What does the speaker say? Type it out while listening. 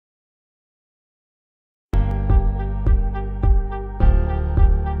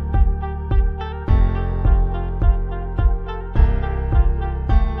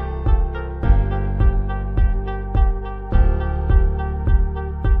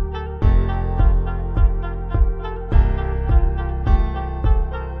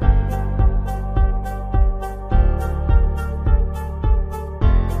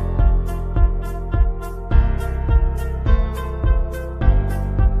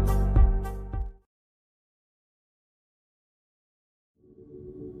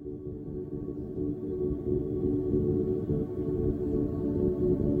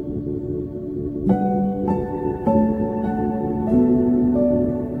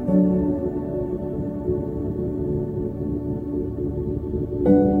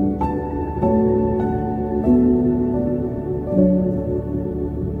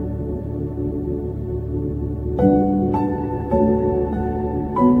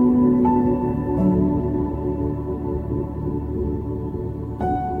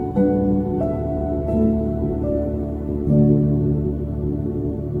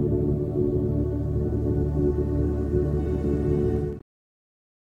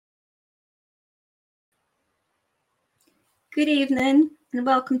Good evening and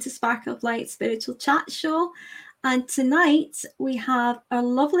welcome to Spark of Light Spiritual Chat Show. And tonight we have a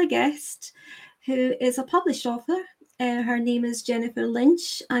lovely guest who is a published author. Her name is Jennifer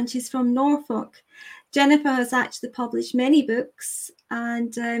Lynch and she's from Norfolk. Jennifer has actually published many books,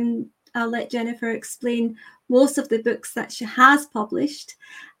 and I'll let Jennifer explain most of the books that she has published.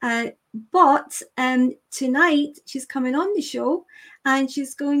 But tonight she's coming on the show and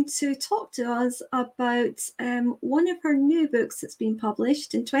she's going to talk to us about one of her new books that's been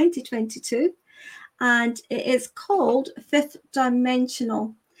published in 2022, and it is called Fifth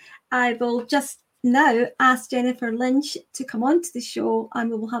Dimensional. I will just now ask Jennifer Lynch to come on to the show and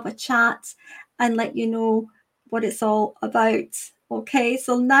we will have a chat and let you know what it's all about. Okay,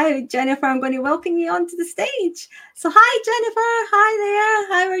 so now, Jennifer, I'm going to welcome you onto the stage. So hi, Jennifer. Hi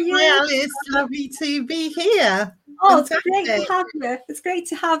there. How are you? Hi, Alice. Lovely to be here. Oh, it's great to have you. It's great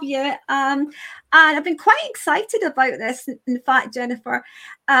to have you. And I've been quite excited about this, in fact, Jennifer,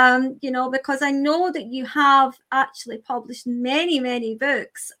 because I know that you have actually published many, many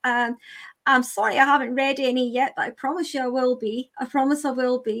books. I'm sorry I haven't read any yet, but I promise you I will be. I promise I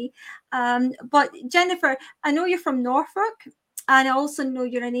will be. But Jennifer, I know you're from Norfolk, and I also know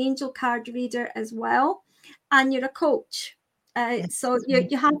you're an angel card reader as well, and you're a coach. So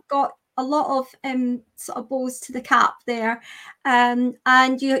you have got a lot of sort of bows to the cap there.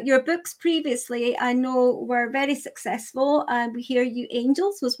 And your books previously, I know, were very successful. We Hear You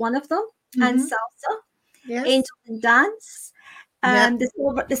Angels was one of them, and Salsa, yes. Angels and Dance,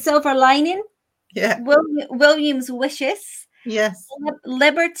 the Silver Lining, William's Wishes, yes,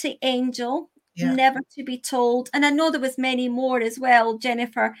 Liberty Angel, Never to Be Told, and I know there was many more as well,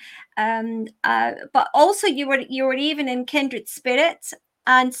 Jennifer. But also you were even in Kindred Spirit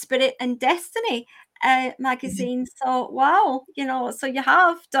and Spirit and Destiny magazine. So wow, so you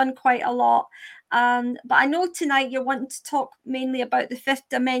have done quite a lot. But I know tonight you're wanting to talk mainly about the Fifth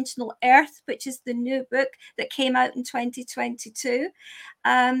Dimensional Earth, which is the new book that came out in 2022.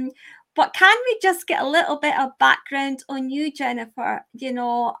 But can we just get a little bit of background on you, Jennifer,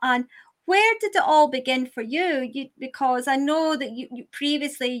 and where did it all begin for you? Because I know that you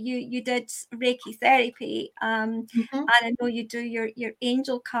previously you did Reiki therapy, and I know you do your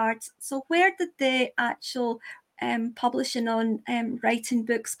angel cards. So where did the actual publishing on writing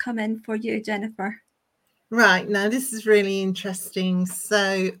books come in for you, Jennifer? Right, now this is really interesting.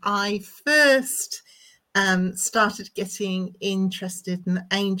 So I first started getting interested in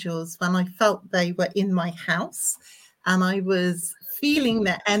angels when I felt they were in my house and I was feeling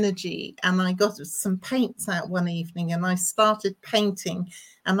their energy, and I got some paints out one evening and I started painting,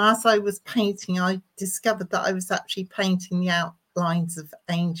 and as I was painting I discovered that I was actually painting the outlines of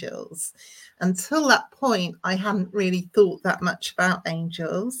angels. Until that point I hadn't really thought that much about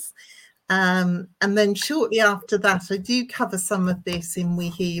angels, and then shortly after that, I do cover some of this in We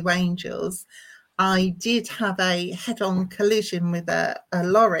Hear You Angels, I did have a head-on collision with a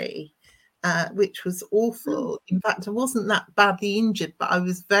lorry, which was awful. In fact, I wasn't that badly injured, but I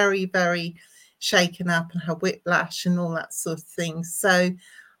was very, very shaken up and had whiplash and all that sort of thing. So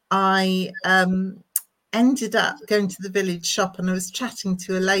I ended up going to the village shop, and I was chatting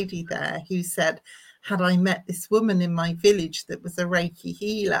to a lady there who said, had I met this woman in my village that was a Reiki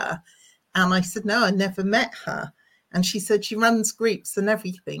healer? And I said, no, I never met her. And she said she runs groups and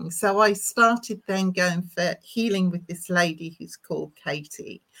everything. So I started then going for healing with this lady who's called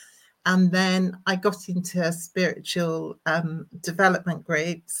Katie. And then I got into spiritual development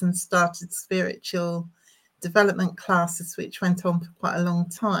groups and started spiritual development classes, which went on for quite a long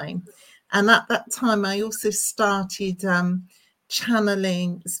time. And at that time, I also started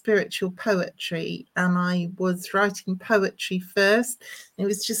channeling spiritual poetry, and I was writing poetry first. It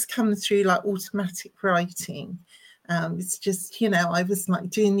was just coming through like automatic writing. It's just, I was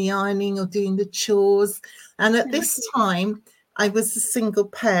like doing the ironing or doing the chores. And at this time, I was a single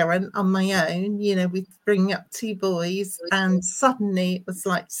parent on my own, with bringing up two boys. And suddenly it was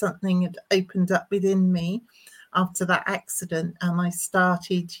like something had opened up within me after that accident. And I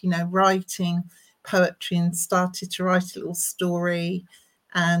started, writing poetry and started to write a little story,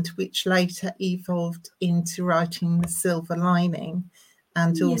 and which later evolved into writing The Silver Lining.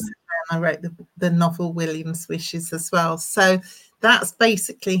 And also I wrote the novel William's Wishes as well. So that's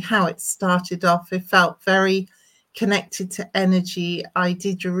basically how it started off. It felt very connected to energy. I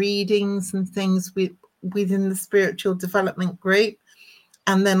did readings and things within the spiritual development group.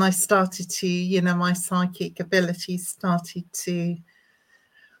 And then I started to, my psychic abilities started to,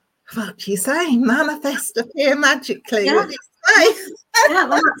 what do you say, manifest, appear magically. Yeah. What do you say? Yeah,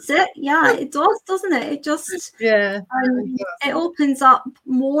 well, that's it. Yeah, it does, doesn't it? It just it opens up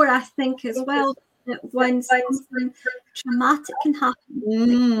more, I think, as well. that when something traumatic can happen,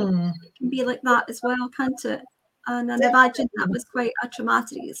 it can be like that as well, can't it? And I imagine that was quite a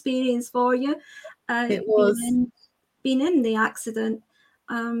traumatic experience for you, It was. being in the accident.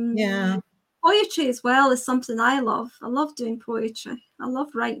 Yeah. Poetry as well is something I love. I love doing poetry. I love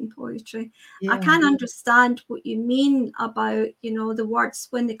writing poetry. I Yeah. can understand what you mean about, the words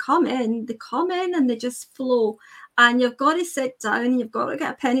when they come in and they just flow. And you've got to sit down and you've got to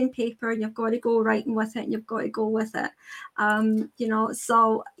get a pen and paper and you've got to go writing with it and you've got to go with it.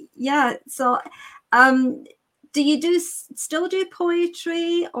 So yeah. So do you still do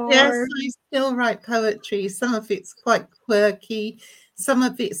poetry Yes, or? I still write poetry. Some of it's quite quirky, some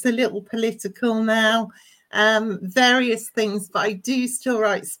of it's a little political now, various things, but I do still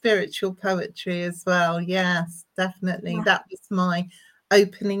write spiritual poetry as well. Yes, definitely. Yeah. That was my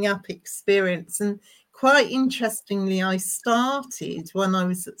opening up experience. And quite interestingly, I started when I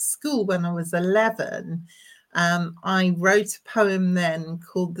was at school when I was 11. I wrote a poem then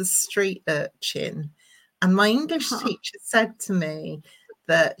called The Street Urchin. And my English teacher said to me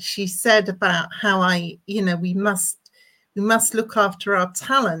that she said about how we must look after our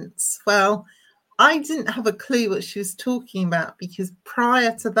talents. Well, I didn't have a clue what she was talking about because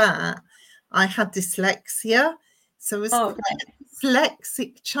prior to that, I had dyslexia. So I was quite a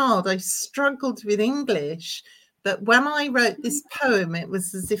dyslexic child. I struggled with English. But when I wrote this poem, it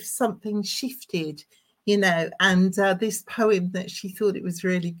was as if something shifted, and this poem that she thought it was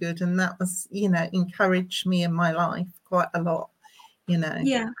really good. And that was, encouraged me in my life quite a lot,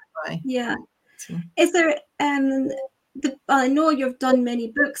 Yeah. Right. Yeah. Is there I know you've done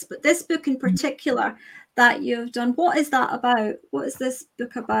many books, but this book in particular that you've done, what is that about? What is this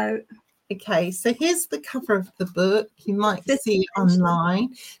book about? Okay, so here's the cover of the book. You might see it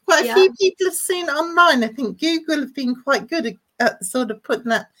online. Quite a Yeah. few people have seen it online. I think Google have been quite good at sort of putting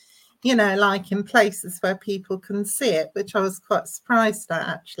that, like in places where people can see it, which I was quite surprised at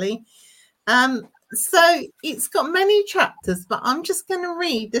actually. So it's got many chapters, but I'm just going to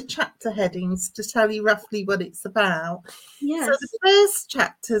read the chapter headings to tell you roughly what it's about. Yes. So the first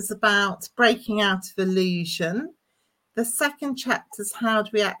chapter is about breaking out of illusion. The second chapter is how do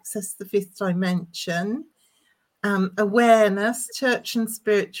we access the fifth dimension? Awareness, church and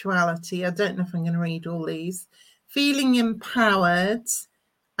spirituality. I don't know if I'm going to read all these. Feeling empowered.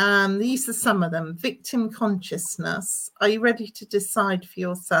 These are some of them. Victim consciousness. Are you ready to decide for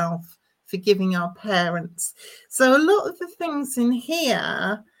yourself? Forgiving our parents. So a lot of the things in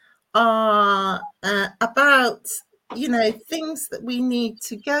here are about, things that we need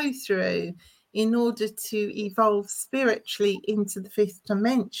to go through in order to evolve spiritually into the fifth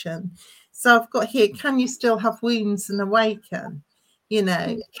dimension. So I've got here, can you still have wounds and awaken?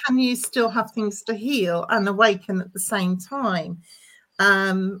 Can you still have things to heal and awaken at the same time?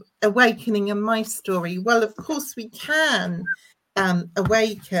 Awakening in my story. Well, of course we can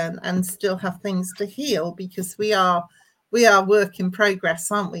awaken and still have things to heal because we are work in progress,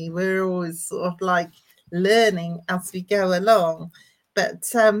 aren't we? We're always sort of like learning as we go along. But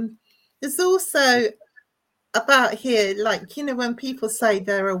there's also about here, like, when people say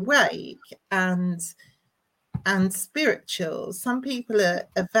they're awake and spiritual, some people are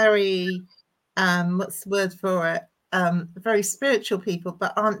very what's the word for it, very spiritual people,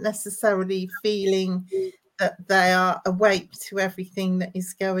 but aren't necessarily feeling that they are awake to everything that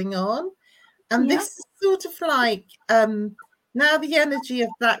is going on. And this is sort of like now the energy of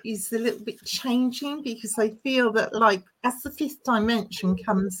that is a little bit changing because I feel that, like, as the fifth dimension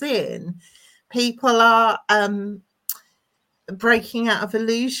comes in, people are breaking out of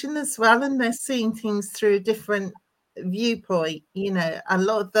illusion as well, and they're seeing things through a different viewpoint. A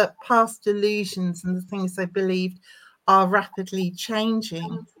lot of the past illusions and the things they believed are rapidly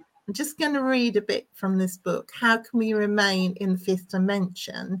changing. I'm just going to read a bit from this book. How can we remain in the fifth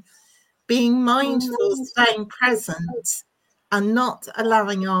dimension? Being mindful, staying present, and not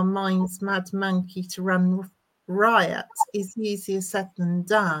allowing our mind's mad monkey to run riot is easier said than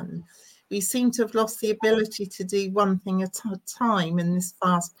done. We seem to have lost the ability to do one thing at a time in this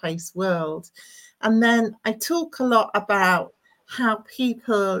fast-paced world. And then I talk a lot about how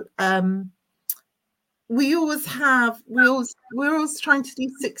people we're always trying to do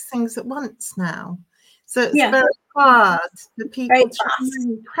 6 things at once now. So it's very hard for people to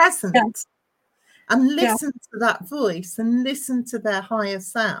remain present and listen to that voice and listen to their higher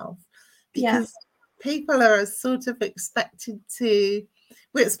self, because people are sort of expected to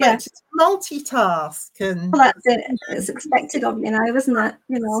multitask. And well, that's it. It's expected of you now, isn't it?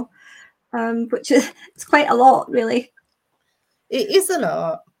 Which is, it's quite a lot, really. It is a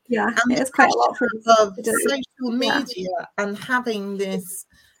lot. Yeah, and it is quite a lot for of social media and having this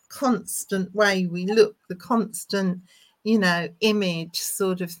constant way we look, the constant, image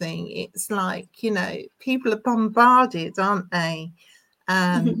sort of thing. It's like, people are bombarded, aren't they?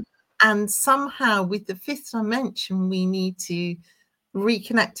 And somehow with the fifth dimension, we need to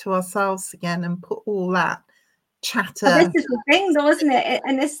reconnect to ourselves again and put all that chatter. But this is the thing, though, isn't it?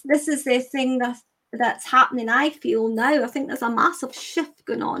 And this is the thing that's happening, I feel now. I think there's a massive shift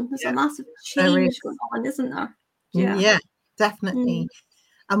going on. There's a massive change going on, isn't there? Yeah, definitely.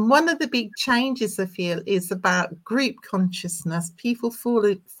 And one of the big changes I feel is about group consciousness, people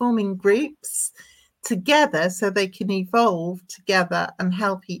forming groups together so they can evolve together and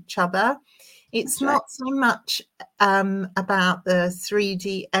help each other. It's not so much about the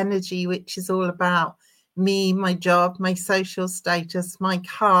 3D energy, which is all about me, my job, my social status, my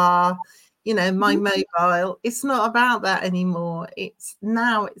car, my mobile. It's not about that anymore. It's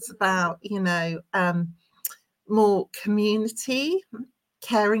about, more community,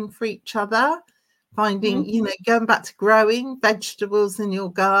 caring for each other, finding, going back to growing vegetables in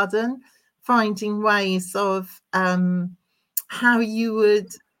your garden, finding ways of how would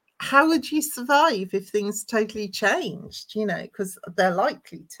you survive if things totally changed, because they're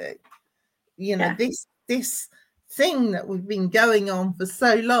likely to, this thing that we've been going on for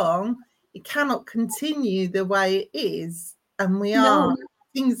so long, it cannot continue the way it is. And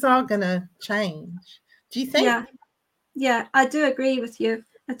things are going to change. Do you think? Yeah, I do agree with you.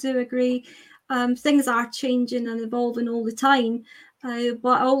 I do agree. Things are changing and evolving all the time.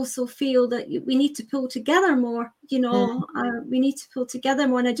 But I also feel that we need to pull together more, we need to pull together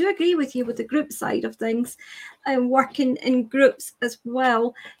more. And I do agree with you with the group side of things, and working in groups as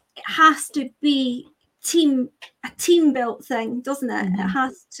well. It has to be a team built thing, doesn't it? It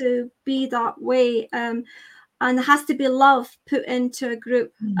has to be that way. And there has to be love put into a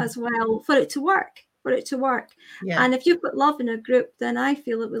group as well for it to work. And if you've got love in a group, then I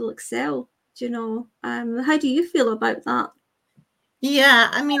feel it will excel. How do you feel about that? Yeah,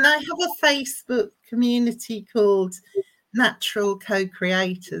 I mean, I have a Facebook community called Natural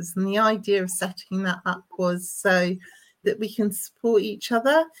Co-Creators, and the idea of setting that up was so that we can support each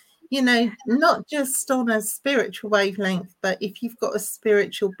other, not just on a spiritual wavelength, but if you've got a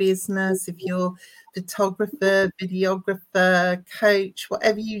spiritual business, if you're photographer, videographer, coach,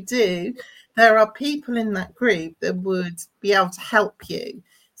 whatever you do, there are people in that group that would be able to help you.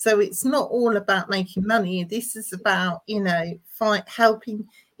 So it's not all about making money. This is about, helping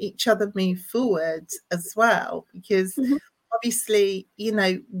each other move forward as well, because obviously,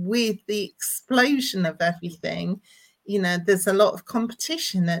 with the explosion of everything, there's a lot of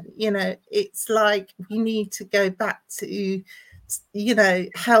competition, and, it's like we need to go back to,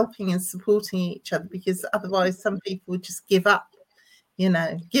 helping and supporting each other, because otherwise some people would just give up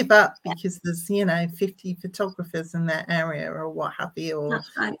because there's, 50 photographers in their area or what have you, or That's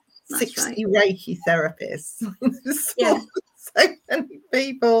right. 60 Reiki therapists. Yeah. So many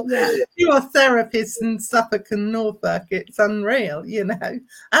people who are therapists in Suffolk and Norfolk. It's unreal,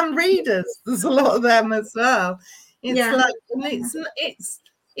 and readers. There's a lot of them as well. It's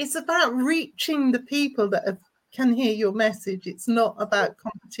about reaching the people that can hear your message. It's not about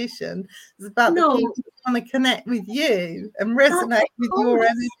competition. It's about the people who want to connect with you and resonate with your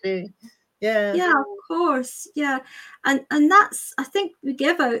energy. Yeah, of course. Yeah. And that's, I think we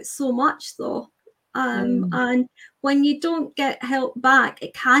give out so much though. And when you don't get help back,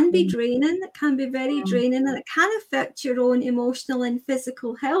 it can be draining. It can be very draining, and it can affect your own emotional and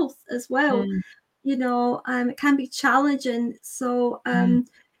physical health as well. It can be challenging. So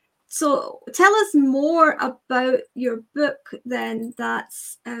so tell us more about your book then.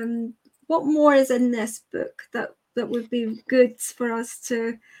 That's what more is in this book that would be good for us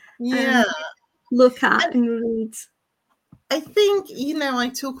to look at and read? I think, I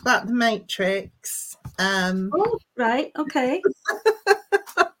talk about the Matrix. Oh, right. Okay.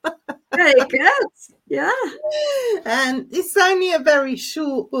 Very good. Yeah. And it's only a very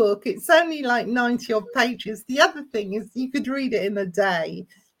short book. It's only like 90 odd pages. The other thing is you could read it in a day.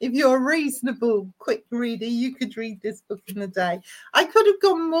 If you're a reasonable, quick reader, you could read this book in a day. I could have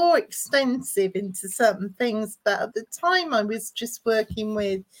gone more extensive into certain things, but at the time I was just working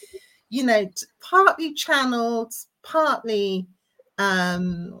with, partly channeled, partly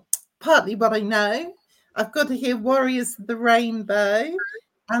what I know. I've got to hear Warriors of the Rainbow,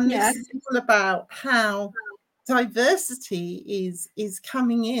 and this is all about how diversity is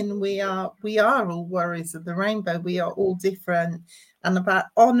coming in. We are all warriors of the rainbow. We are all different, and about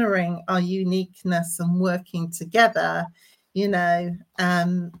honoring our uniqueness and working together,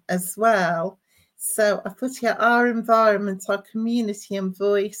 as well. So I put here our environment, our community and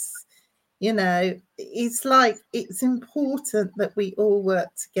voice, You know, it's like, it's important that we all work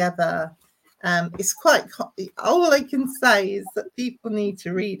together. It's quite, all I can say is that people need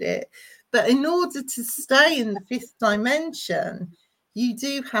to read it. But in order to stay in the fifth dimension, you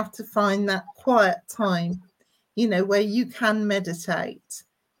do have to find that quiet time, you know, where you can meditate,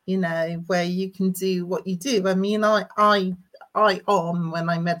 you know, where you can do what you do. I mean, I when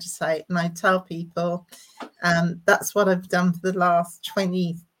I meditate, and I tell people, that's what I've done for the last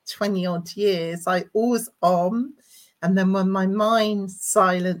 20 odd years. I always and then when my mind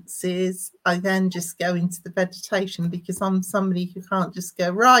silences, I then just go into the meditation, because I'm somebody who can't just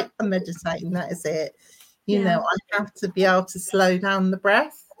go, right, I'm meditating, that is it. You know, I have to be able to slow down the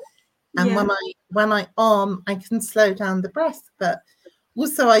breath. And when I I can slow down the breath. But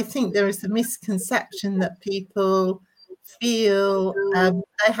also, I think there is a misconception that people feel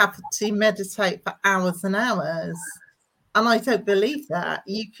they have to meditate for hours and hours. And I don't believe that.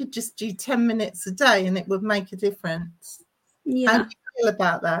 You could just do 10 minutes a day and it would make a difference. How do you feel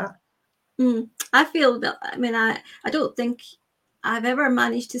about that? I feel that, I mean, I don't think I've ever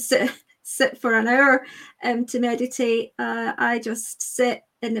managed to sit for an hour to meditate. I just sit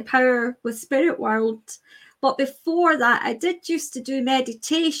in the power with spirit world. But before that, I did used to do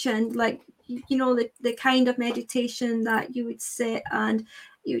meditation, like, you know, the kind of meditation that you would sit and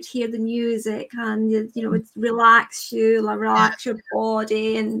you would hear the music, and you know, it relax you, like relax your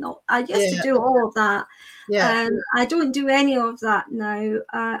body, and I used to do all of that. I don't do any of that now.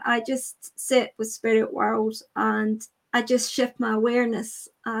 I just sit with spirit world, and I just shift my awareness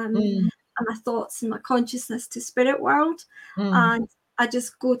and my thoughts and my consciousness to spirit world, and I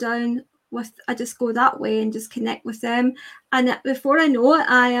just go that way and just connect with them. And before I know it,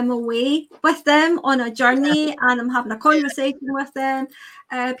 I am away with them on a journey, and I'm having a conversation with them.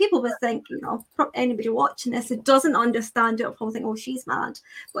 People would think, you know, anybody watching this who doesn't understand it will probably think, oh, she's mad.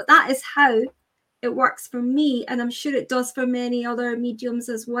 But that is how it works for me, and I'm sure it does for many other mediums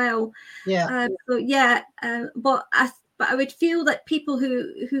as well. But I would feel that people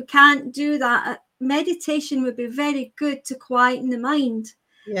who can't do that, meditation would be very good to quieten the mind,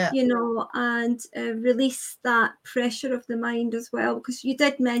 you know, and release that pressure of the mind as well. Because you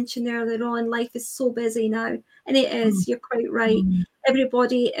did mention earlier on, life is so busy now, and it is. You're quite right.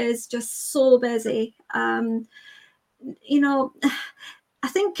 Everybody is just so busy. You know, I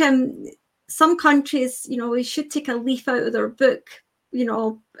think some countries, you know, we should take a leaf out of their book, you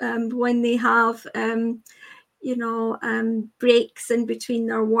know, when they have, you know, breaks in between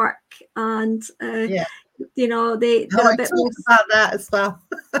their work, and, you know, they're a bit talk about that as well.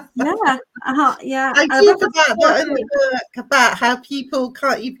 I talk about that in the book, about how people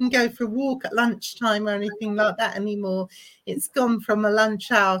can't even go for a walk at lunchtime or anything like that anymore. It's gone from a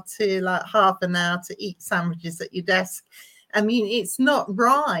lunch hour to like half an hour to eat sandwiches at your desk. I mean, it's not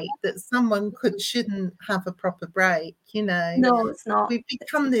right that someone shouldn't have a proper break, you know. No, it's not. We've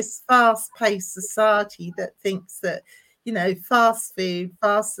become this fast-paced society that thinks that, you know, fast food,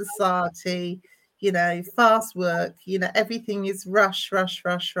 fast society, you know, fast work, you know, everything is rush. And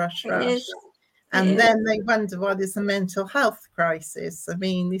then they wonder why there's a mental health crisis. I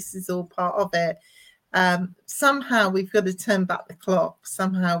mean, this is all part of it. Somehow we've got to turn back the clock.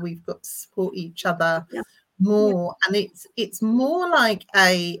 Somehow we've got to support each other more. And it's more like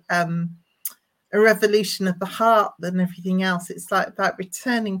a revolution of the heart than everything else. It's like about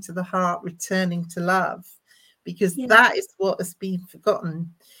returning to the heart, returning to love, because that is what has been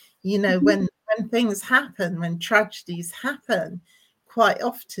forgotten. You know, when things happen, when tragedies happen, quite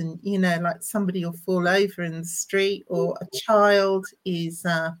often, you know, like somebody will fall over in the street, or a child is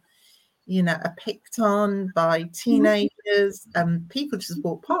you know, are picked on by teenagers, and people just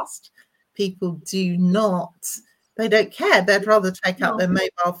walk past. People do not, they don't care. They'd rather take out their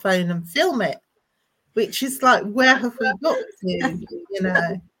mobile phone and film it, which is like, where have we got to, you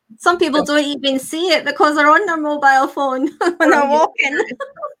know? Some people don't even see it because they're on their mobile phone when they're walking.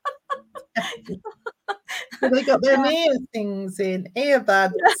 They got their ear things in,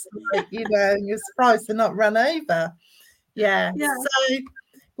 earbuds, like, you know, and you're surprised they're not run over. So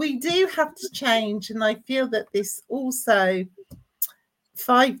we do have to change, and I feel that this also,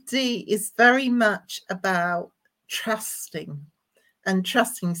 5D is very much about trusting and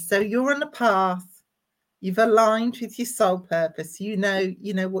trusting. So you're on a path, you've aligned with your soul purpose, you know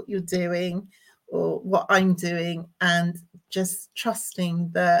what you're doing or what I'm doing, and just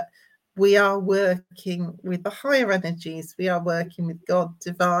trusting that we are working with the higher energies, we are working with God,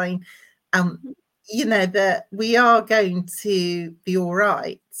 divine, you know, that we are going to be all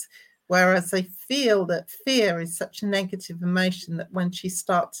right. Whereas I feel that fear is such a negative emotion that once you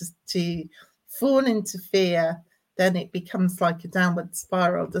start to fall into fear, then it becomes like a downward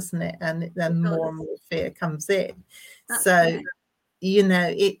spiral, doesn't it? And then more and more fear comes in. That's So, correct. you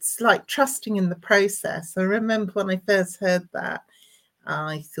know, it's like trusting in the process. I remember when I first heard that,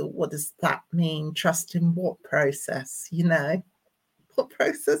 I thought, what does that mean? Trust in what process? You know, what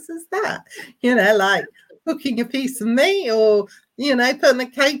process is that? You know, like cooking a piece of meat or, you know, putting a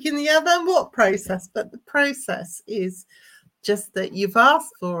cake in the oven. What process? But the process is just that you've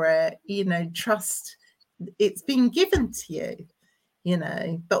asked for it, you know, trust it's been given to you, you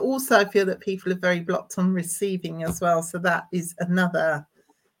know. But also I feel that people are very blocked on receiving as well. So that is another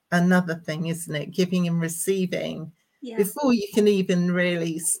thing, isn't it? Giving and receiving. Yeah. Before you can even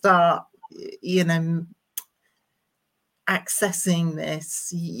really start, you know, accessing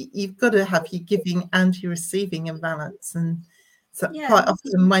this, you've got to have your giving and your receiving in balance. And so quite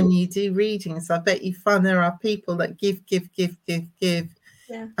often when you do readings, I bet you find there are people that give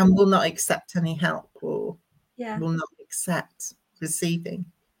Yeah. and will not accept any help or Yeah. will not accept receiving.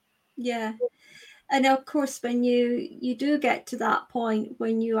 Yeah. And of course, when you do get to that point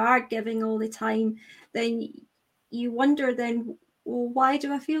when you are giving all the time, then you wonder then, well, why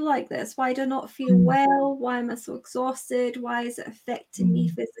do I feel like this? Why do I not feel well? Why am I so exhausted? Why is it affecting me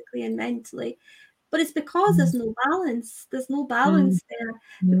physically and mentally? But it's because there's no balance. There's no balance there,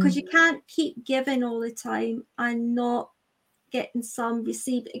 because you can't keep giving all the time and not getting some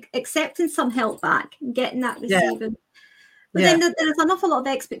receiving, accepting some help back and getting that receiving. But then there's an awful lot of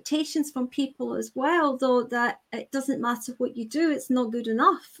expectations from people as well, though, that it doesn't matter what you do, it's not good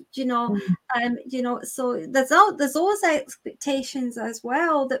enough. You know, so there's those expectations as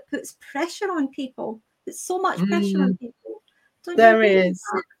well that puts pressure on people. It's so much pressure on people. Don't you There agree with is.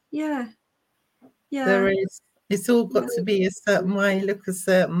 that? Yeah. Yeah. There is. It's all got to be a certain way, look a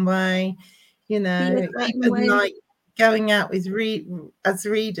certain way, you know, even like going out with as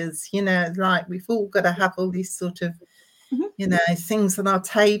readers, you know, like we've all got to have all these sort of, you know, things on our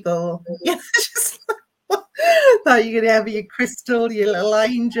table. You know, just like you're gonna have your crystal, your little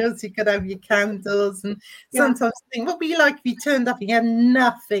angels, you could have your candles, and sometimes I think, what would you like if you turned up and you had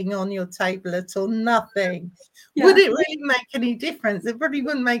nothing on your table at all? Nothing. Would it really make any difference? It probably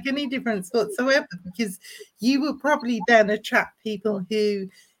wouldn't make any difference whatsoever, because you would probably then attract people who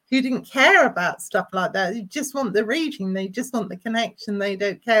didn't care about stuff like that. They just want the reading, they just want the connection, they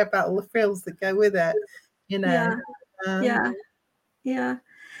don't care about all the frills that go with it, you know. Yeah.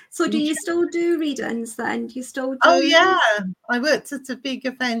 So do you still do readings then? Do you still do? Oh yeah, I worked at a big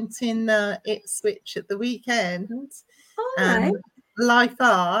event in Ipswich at the weekend. Right. Life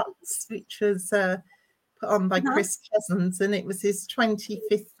Arts, which was put on by Chris Cousins, and it was his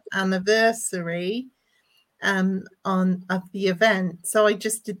 25th anniversary of the event. So I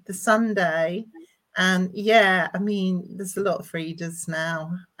just did the Sunday, and yeah, I mean, there's a lot of readers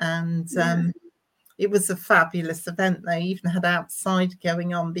now, and it was a fabulous event. They even had outside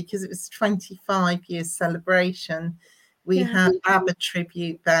going on because it was 25 years celebration. We had ABBA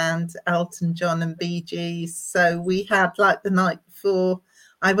tribute band, Elton John and Bee Gees. So we had like the night before,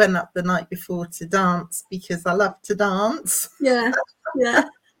 I went up the night before to dance because I love to dance. Yeah.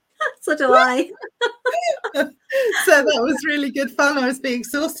 So do I. So that was really good fun. I was being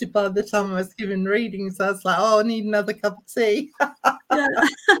exhausted by the time I was giving readings. I was like, oh, I need another cup of tea.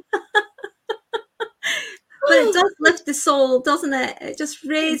 But it does lift the soul, doesn't it? It just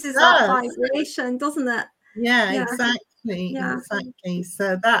raises that vibration, doesn't it? Yeah, exactly.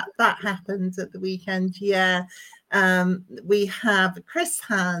 So that happened at the weekend. We have Chris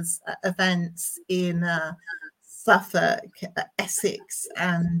has events in Suffolk, Essex,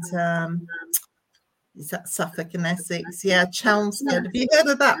 and is that Suffolk and Essex? Yeah, Chelmsford. Have you heard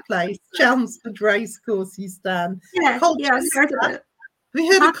of that place? Chelmsford Racecourse you stand. I've heard of it. Have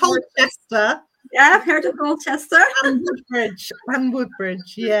you heard of Colchester? Yeah, I've heard of Colchester. And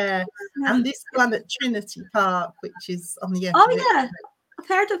Woodbridge, yeah. And this one at Trinity Park, which is on the edge of it. Yeah. I've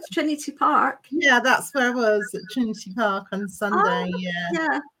heard of Trinity Park. Yeah, that's where I was, at Trinity Park on Sunday,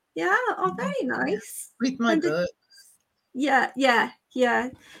 Yeah. Oh, very nice. With my books. Yeah.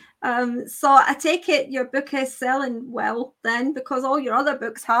 So I take it your book is selling well then, because all your other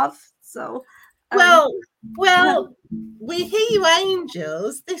books have. So well, We Hear You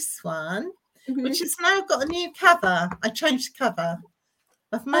Angels, this one, which has now got a new cover. I changed the cover.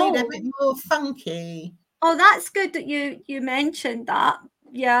 I've made it a bit more funky. Oh, that's good that you mentioned that.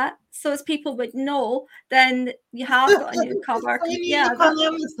 Yeah. So as people would know, then you have got a new cover. So when you look on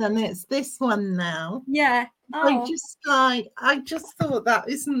Amazon, it's this one now. Yeah. I just thought that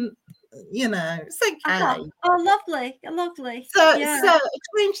isn't, you know, it's okay. Oh, lovely. So I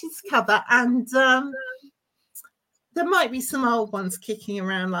changed this cover, and there might be some old ones kicking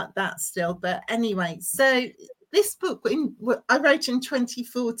around like that still, but anyway, so this book I wrote in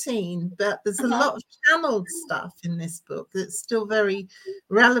 2014, but there's a lot of channeled stuff in this book that's still very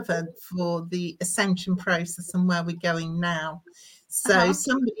relevant for the ascension process and where we're going now. So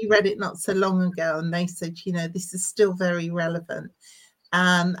somebody read it not so long ago and they said, this is still very relevant.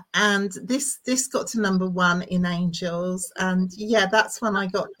 And this got to #1 in Angels. And yeah, that's when I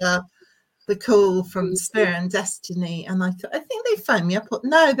got the call from Spirit and Destiny. And I thought, I think they phoned me up.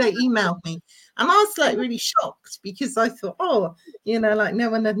 No, they emailed me. And I was like really shocked because I thought, like no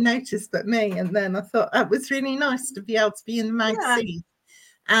one had noticed but me. And then I thought it was really nice to be able to be in the magazine.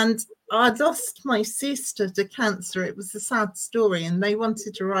 And I'd lost my sister to cancer. It was a sad story. And they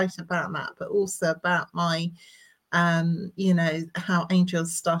wanted to write about that, but also about my how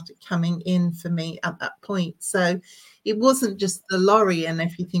angels started coming in for me at that point. So it wasn't just the lorry and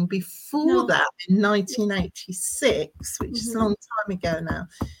everything. Before that, in 1986, which is a long time ago now,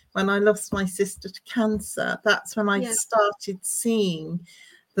 when I lost my sister to cancer, that's when I started seeing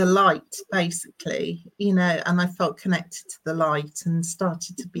the light, basically, and I felt connected to the light and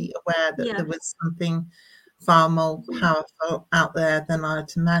started to be aware that there was something far more powerful out there than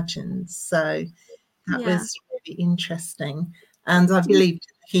I'd imagined. So that was really interesting. And I believed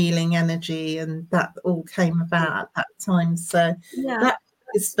in healing energy, and that all came about at that time. So that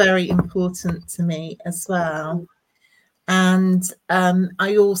is very important to me as well. And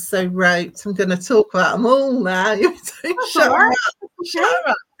I also wrote, I'm going to talk about them all now. Shut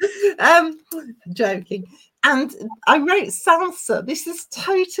up. Joking. And I wrote Salsa. This is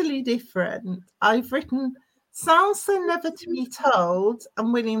totally different. I've written Salsa, Never to Be Told,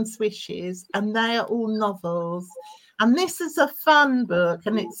 and William's Wishes, and they are all novels. And this is a fun book,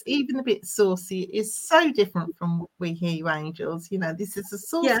 and it's even a bit saucy. It's so different from We Hear You Angels. This is a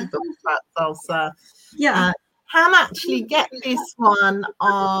saucy book about salsa. Can actually get this one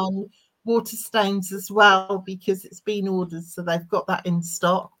on Waterstones as well because it's been ordered, so they've got that in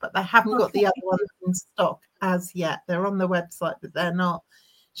stock, but they haven't got the other ones in stock as yet. They're on the website, but they're not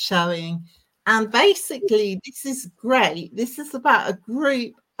showing. And basically, this is great. This is about a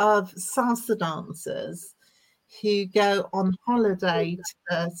group of salsa dancers who go on holiday to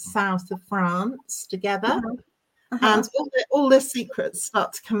the south of France together. And all their secrets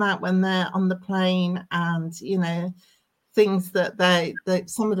start to come out when they're on the plane, and things that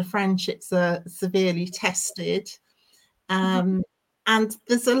some of the friendships are severely tested. And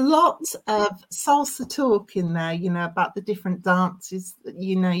there's a lot of salsa talk in there, about the different dances.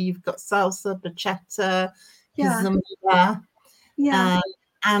 You've got salsa, bachata, kizomba,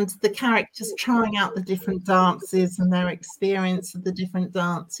 and the characters trying out the different dances and their experience of the different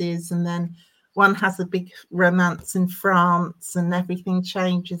dances. And then one has a big romance in France and everything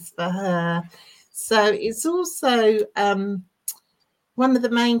changes for her. So it's also one of the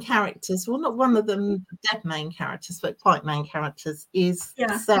main characters, well, not one of them dead main characters, but quite main characters, is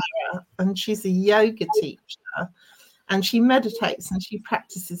Sarah. And she's a yoga teacher, and she meditates and she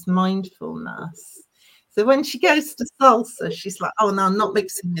practices mindfulness. So when she goes to salsa, she's like, oh, no, I'm not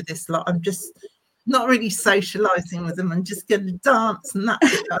mixing with this lot. I'm just not really socializing with them. I'm just going to dance, and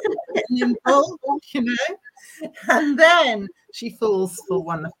that's it. I'm getting involved, And then she falls for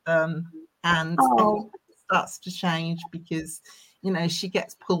one of them, and everything starts to change because, she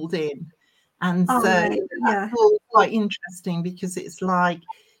gets pulled in. And so that's all quite interesting because it's like,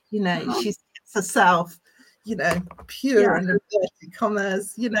 she gets herself, pure and inverted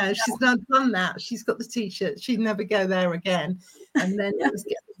commas, she's not done that. She's got the t-shirt. She'd never go there again. And then just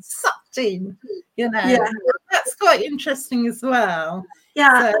get sucked in, That's quite interesting as well.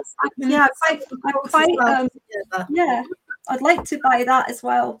 I'd like to buy that as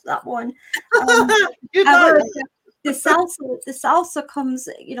well, that one. The salsa comes,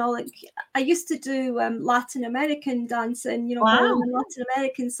 like I used to do Latin American dancing, ballroom and Latin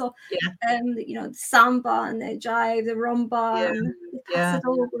American. So, the samba and the jive, the rumba, and the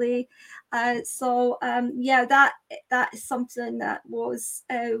paso doble. That is something that was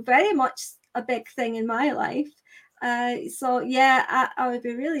very much a big thing in my life. I would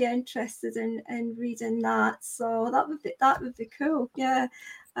be really interested in reading that. So that would be cool.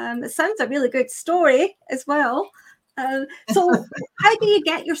 It sounds a really good story as well. So how do you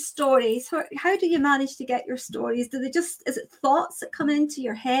get your stories? How do you manage to get your stories? Is it thoughts that come into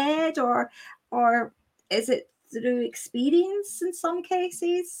your head, or is it through experience in some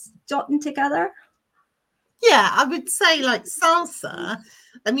cases, jotting together? Yeah, I would say like salsa.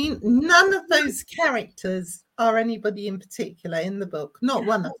 I mean, none of those characters are anybody in particular in the book, not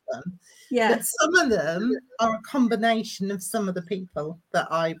one of them. But some of them are a combination of some of the people that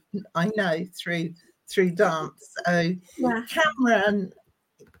I know through dance. So Cameron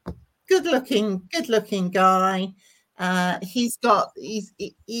good looking guy. He's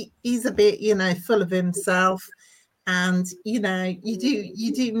a bit, you know, full of himself, and you know, you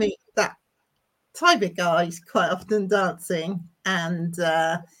do meet that type of guy quite often dancing, and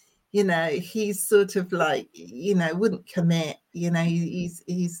you know, he's sort of like, you know, wouldn't commit. You know,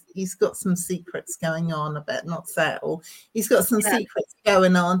 he's got some secrets going on. I better not say it all. He's got some secrets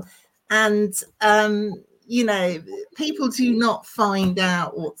going on, and you know, people do not find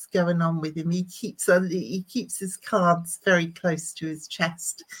out what's going on with him. He keeps his cards very close to his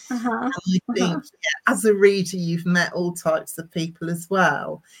chest. And I think, as a reader, you've met all types of people as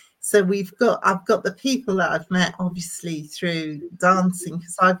well. So I've got the people that I've met obviously through dancing,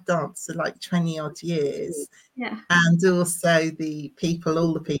 because I've danced for like 20 odd years. Yeah. And also all the people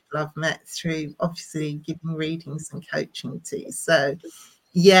I've met through obviously giving readings and coaching to. So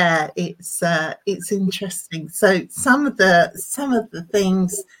yeah, it's interesting. So some of the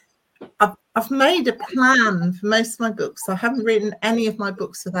things, I've made a plan for most of my books. I haven't written any of my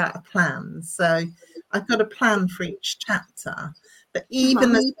books without a plan. So I've got a plan for each chapter. But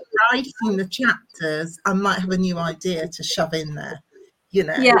even as I'm writing the chapters, I might have a new idea to shove in there. You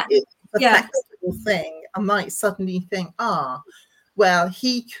know, it's a flexible thing. I might suddenly think, well,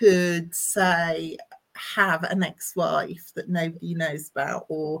 he could say have an ex-wife that nobody knows about,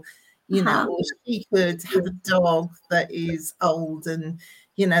 or you know, or he could have a dog that is old, and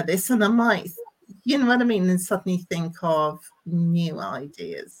you know this, and I might, you know what I mean, and suddenly think of new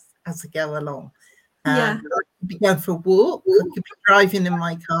ideas as I go along. I could be going for a walk, I could be driving in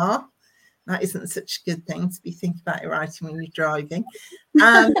my car. That isn't such a good thing to be thinking about your writing when you're driving.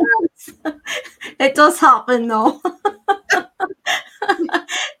 It does happen though.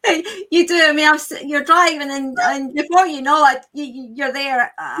 You do. I mean, you're driving, and before you know it, you're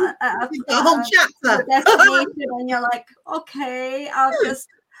there at a whole chapter destination, and you're like, okay,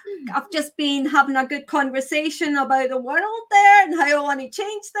 I've just been having a good conversation about the world there and how I want to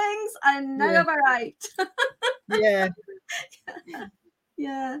change things, and now I've arrived.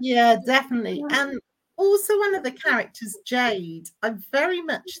 Yeah, definitely. And also one of the characters, Jade, I very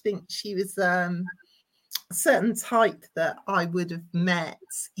much think she was a certain type that I would have met,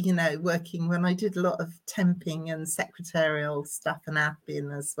 you know, working when I did a lot of temping and secretarial stuff and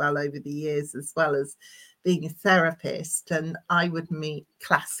admin as well over the years, as well as being a therapist. And I would meet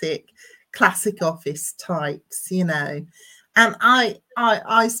classic office types, you know. And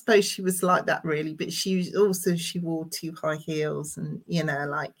I suppose she was like that really, but she wore too high heels, and you know,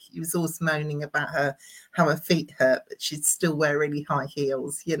 like he was always moaning about how her feet hurt, but she'd still wear really high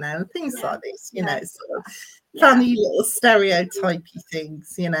heels, you know, things like this, you know, sort of funny little stereotypy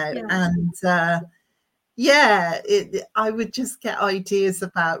things, you know. And I would just get ideas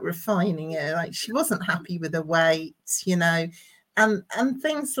about refining it. Like she wasn't happy with her weight, you know, and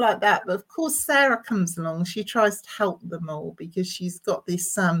things like that. But of course, Sarah comes along. She tries to help them all, because she's got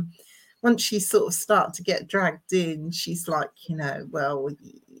this. Once she sort of start to get dragged in, she's like, you know, well,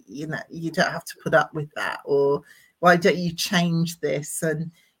 you know, you don't have to put up with that, or why don't you change this? And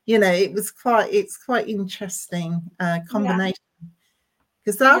you know, it's quite interesting combination.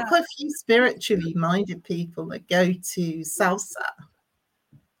 Because there are quite a few spiritually minded people that go to salsa.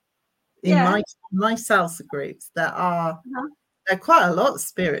 In my salsa groups, there are quite a lot of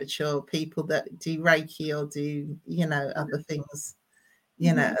spiritual people that do Reiki or do, you know, other things,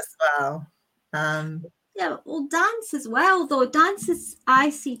 you know, as well. Well, dance as well, though. I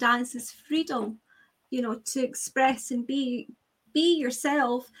see dance as freedom, you know, to express and be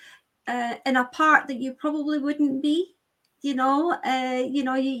yourself in a part that you probably wouldn't be. You know,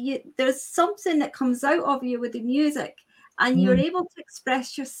 there's something that comes out of you with the music, and you're able to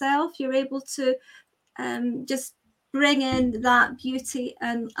express yourself. You're able to just bring in that beauty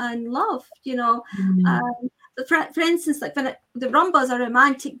and love. You know, for instance, like when the rumba is a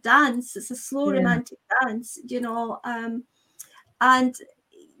romantic dance, it's a slow romantic dance. You know, and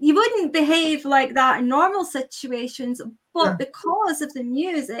you wouldn't behave like that in normal situations, but because of the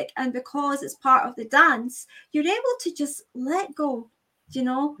music and because it's part of the dance, you're able to just let go, you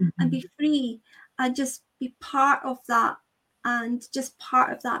know, and be free and just be part of that, and just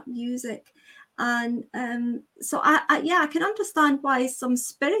part of that music. And so I can understand why some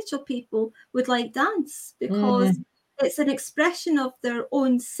spiritual people would like dance, because it's an expression of their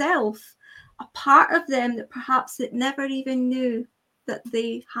own self, a part of them that perhaps it never even knew that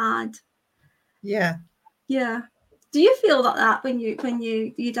they had. Do you feel like that when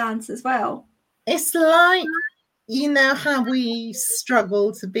you dance as well? It's like you know how we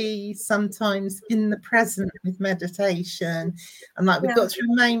struggle to be sometimes in the present with meditation, and like we've Yeah, got to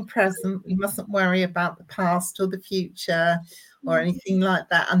remain present. We mustn't worry about the past or the future or yeah, anything like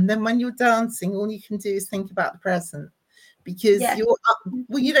that. And then when you're dancing, all you can do is think about the present, because yeah, you're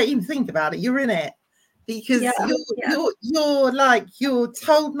well, you don't even think about it, you're in it, yeah, because you're yeah, you're you're like you're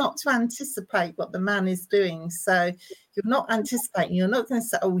told not to anticipate what the man is doing. So you're not anticipating, you're not going to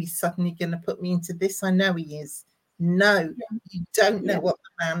say, oh, he's suddenly going to put me into this, I know he is. No, you don't know yeah, what the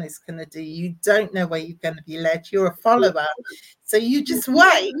man is going to do. You don't know where you're going to be led. You're a follower. So you just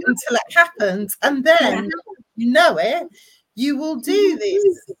wait until it happens. And yeah, then you know it. You will do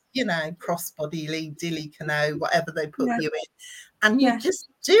this, crossbody, lead, dilly, canoe, whatever they put yeah, you in. And you yeah. just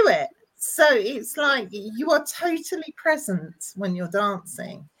do it. So it's like you are totally present when you're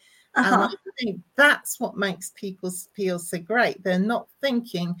dancing. And I Uh-huh. think that's what makes people feel so great. They're not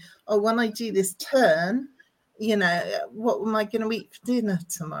thinking, oh, when I do this turn, what am I going to eat for dinner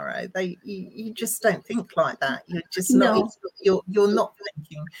tomorrow? You just don't think like that. You're just not. No. You're not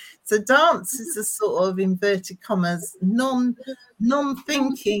thinking. So dance is a sort of inverted commas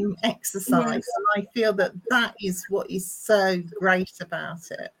non-thinking Yeah. exercise, and I feel that is what is so great about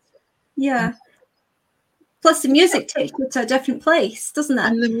it. Yeah. Plus the music takes you to a different place, doesn't it?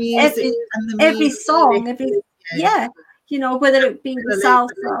 And the music Every and the every music song, lifts you. yeah, whether it be the Absolutely.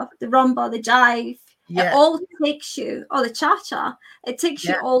 salsa, the rumba, the jive, it Yeah, all takes you, or the cha-cha, it takes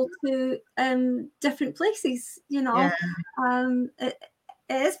you yeah, all to different places, yeah. it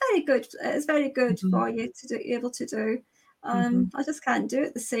is very good. It is very good Mhm, for you to be able to do. mhm. I just can't do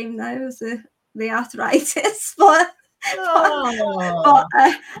it the same now as the arthritis, but Oh, but,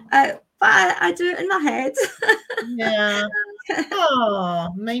 I do it in my head. yeah.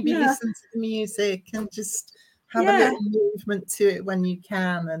 Oh, maybe Yeah, listen to the music and just have a yeah, little movement to it when you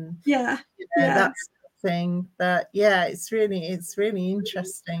can, and yeah, yeah, that's the thing. But yeah, it's really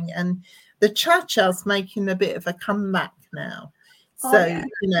interesting, and the cha-cha's making a bit of a comeback now. oh So yeah,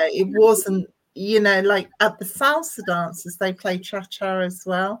 it wasn't, like at the salsa dances they play cha-cha as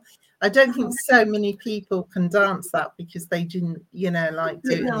well. I don't think uh-huh. so many people can dance that because they didn't, like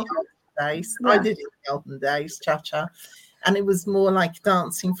do it in the No, olden days. I yeah, did it in the olden days, cha-cha, and it was more like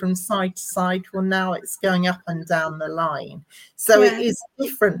dancing from side to side. Well, now it's going up and down the line. So it yeah, is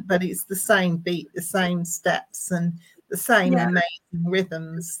different, but it's the same beat, the same steps, and the same yeah, amazing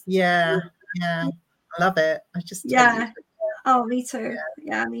rhythms. Yeah, yeah. I love it. I just totally. yeah. Oh, me too.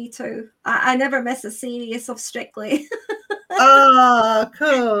 Yeah, me too. I never miss a series of Strictly. Oh,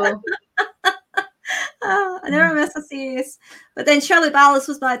 cool. I never miss a series. But then Shirley Ballas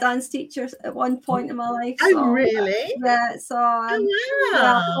was my dance teacher at one point in my life. Oh, So really? yeah, so Oh, yeah,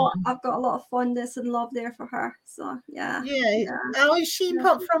 wow. I've got a lot of fondness and love there for her. So yeah, Yeah. yeah. Oh, is she Yeah.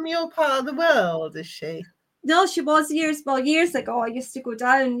 pop from your part of the world, is she? No, she was years ago. I used to go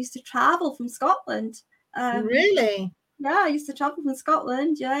down, used to travel from Scotland. Um, Really? yeah, I used to travel from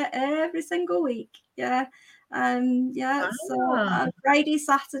Scotland, yeah, every single week. Yeah. Yeah, so Ah, Friday,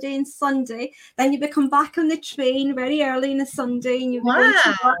 Saturday, and Sunday. Then you'd be come back on the train very early on a Sunday and you'd be going to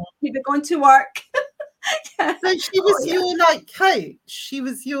wow. work. You'd be going to work. Yeah. So she Oh was yeah. your like coach. She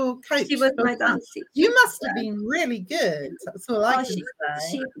was your She coach was for my fun. dance You teacher. must have Yeah. been really good. That's all I Oh, can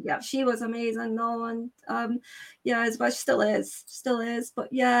say. she was amazing. No, and yeah, as well, she still is.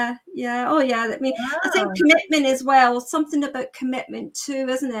 But yeah, yeah, oh yeah. I think Wow. commitment as well. Something about commitment too,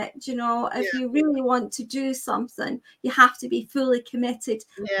 isn't it? If Yeah, you really want to do something, you have to be fully committed,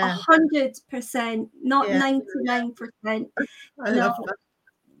 yeah, 100%, not yeah. 99%. I You know, love that.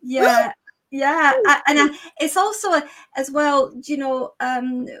 yeah, yeah, it's also as well.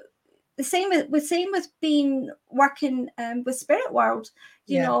 The same with being working with spirit world.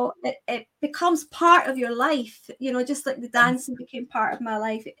 Yeah, It becomes part of your life, just like the dancing became part of my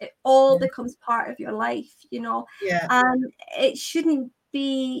life. It all yeah, becomes part of your life, yeah, and it shouldn't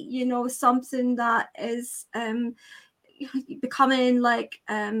be something that is becoming like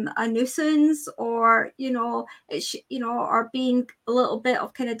a nuisance, or or being a little bit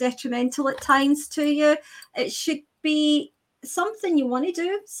of kind of detrimental at times to you. It should be something you want to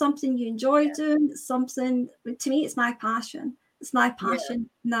do, something you enjoy doing, something. To me, it's my passion. It's my yeah, passion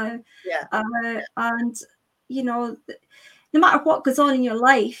now. yeah, And no matter what goes on in your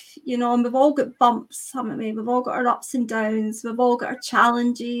life, and we've all got bumps, haven't we? We've all got our ups and downs, we've all got our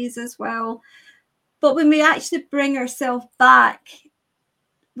challenges as well. But when we actually bring ourselves back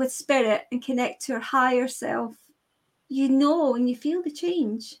with spirit and connect to our higher self, and you feel the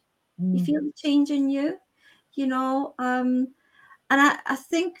change. You mm, feel the change in you, you know. And I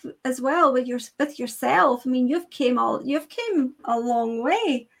think as well with yourself. I mean, you've came a long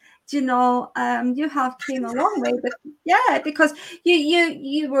way. you know, you have came a long way, but yeah, because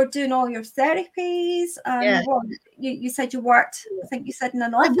you were doing all your therapies. Yeah. You said you worked. I think you said in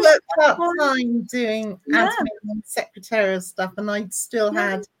an I office. worked part-time doing Yeah. admin and secretarial stuff, and I still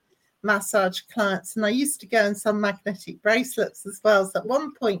had massage clients, and I used to go and sell magnetic bracelets as well. So at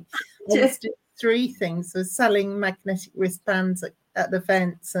one point I was doing 3 things. I was selling magnetic wristbands at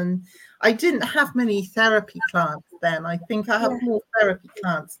events, and I didn't have many therapy clients then. I think I have more therapy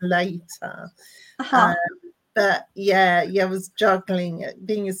clients later. But yeah, I was juggling it.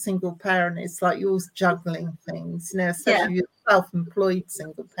 Being a single parent, it's like you're always juggling things, you know, especially if you're a self-employed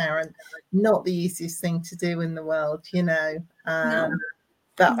single parent, not the easiest thing to do in the world, you know.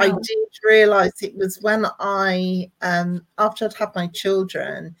 But I did realise it was when I, after I'd had my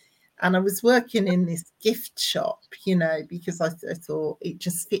children, and I was working in this gift shop, you know, because I thought it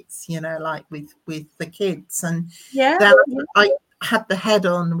just fits, you know, like with the kids. And then I had the head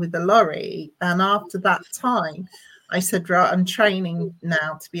on with the lorry. And after that time, I said, right, I'm training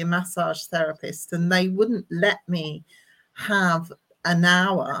now to be a massage therapist. And they wouldn't let me have an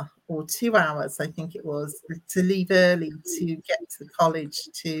hour or 2 hours, I think it was, to leave early to get to the college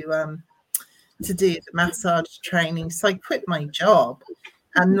to do the massage training. So I quit my job,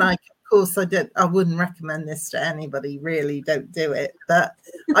 and like, of course, I wouldn't recommend this to anybody. Really, don't do it. But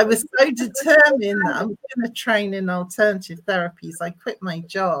I was so determined that I'm going to train in alternative therapies. I quit my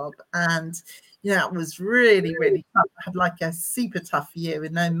job, and you know, it was really, really tough. I had like a super tough year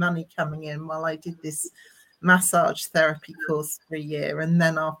with no money coming in while I did this massage therapy course for a year, and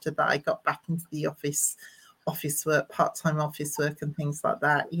then after that I got back into the office work, part-time office work and things like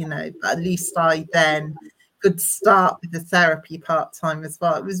that, you know. But at least I then could start with the therapy part-time as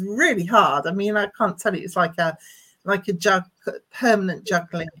well. It was really hard. I mean, I can't tell you, it's like a permanent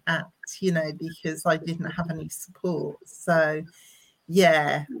juggling act, you know, because I didn't have any support. So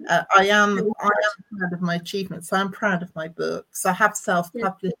yeah, I am proud of my achievements. I'm proud of my books. I have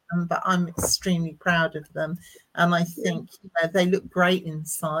self-published them, but I'm extremely proud of them. And I think, you know, they look great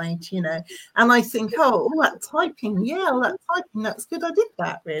inside, you know. And I think, all that typing, that's good. I did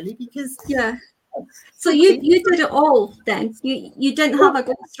that really because So you did it all then. You didn't have a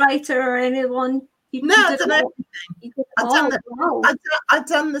ghostwriter or anyone. I did everything. I've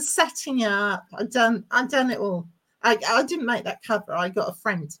done the setting up. I've done it all. I didn't make that cover. I got a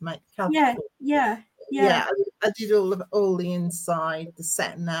friend to make the cover. Yeah. I did all the inside, the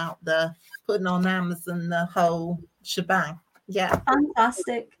setting out, the putting on Amazon, the whole shebang. Yeah.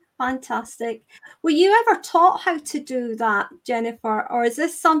 Fantastic. Were you ever taught how to do that, Jennifer, or is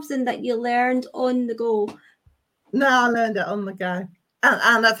this something that you learned on the go? No, I learned it on the go,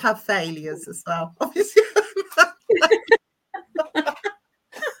 and I've had failures as well, obviously.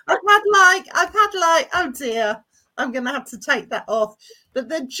 I've had like, oh dear, I'm going to have to take that off. But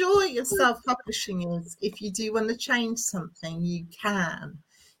the joy of self-publishing is if you do want to change something, you can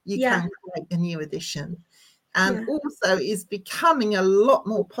create a new edition. And also is becoming a lot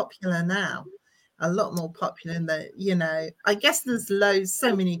more popular now. A lot more popular than, you know, I guess there's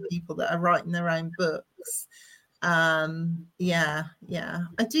so many people that are writing their own books. I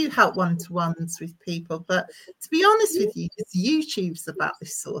do help one-to-ones with people, but to be honest with you, it's YouTube's about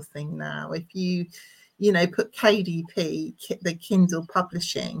this sort of thing now. If you know, put KDP, the Kindle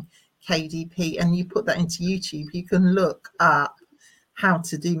publishing KDP, and you put that into YouTube, you can look up how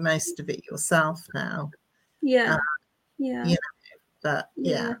to do most of it yourself now. You know, but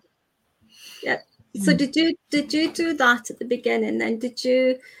yeah. So did you do that at the beginning? Then did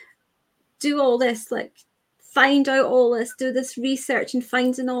you do all this, like find out all this, do this research and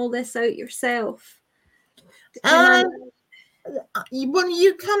finding all this out yourself? Well,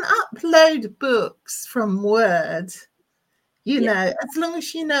 you can upload books from Word, you know, as long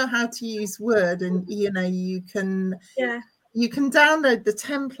as you know how to use Word, and you know, you can download the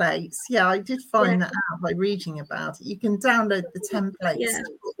templates. I did find that out by reading about it. You can download the templates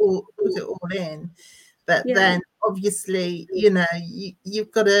or put it all in, but then obviously, you know,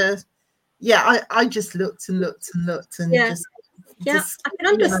 you've got to I just looked and just I can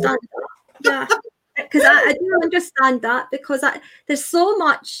understand that. Because I do understand that, because there's so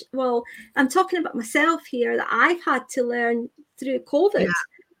much. Well, I'm talking about myself here, that I've had to learn through COVID.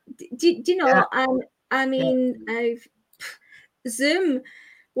 Do you know? I mean, Zoom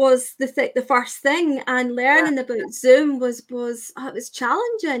was the first thing, and learning about Zoom was it was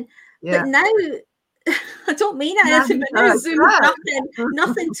challenging. But now, I don't mean anything, but now Zoom is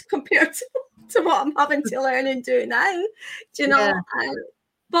nothing to compare to what I'm having to learn and do now. Do you know?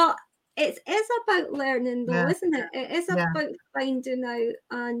 But it is about learning, though, isn't it? It is about finding out.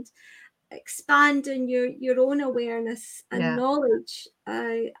 And expanding your own awareness and knowledge,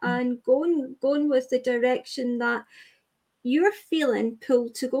 and going with the direction that you're feeling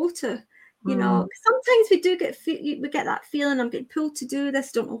pulled to go to. You know, sometimes we do get that feeling, I'm getting pulled to do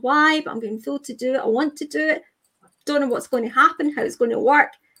this, don't know why, but I'm getting pulled to do it. I want to do it, don't know what's going to happen, how it's going to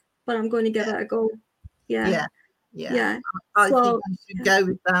work, but I'm going to give it a go. Yeah. I So, think we should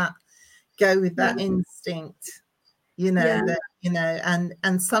go with that instinct, you know, that, you know,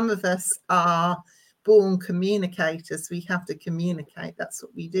 and some of us are born communicators. We have to communicate. That's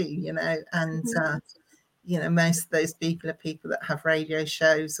what we do, you know, and you know, most of those people are people that have radio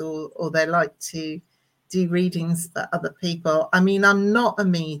shows, or they like to do readings for other people. I mean, I'm not a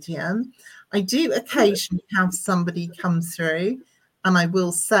medium. I do occasionally have somebody come through, and I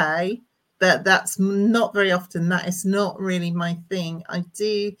will say that that's not very often. That is not really my thing. I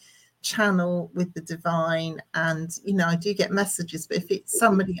do channel with the divine, and, you know, I do get messages, but if it's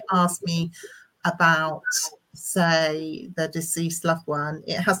somebody asks me about, say, the deceased loved one,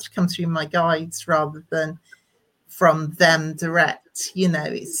 it has to come through my guides rather than from them direct. You know,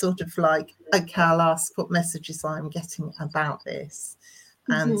 it's sort of like, okay, I'll ask what messages I'm getting about this,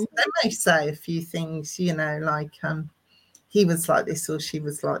 and they may say a few things, you know, like he was like this or she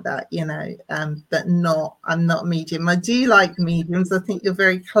was like that, you know, but I'm not a medium. I do like mediums. I think you're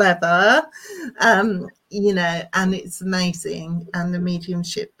very clever, you know, and it's amazing, and the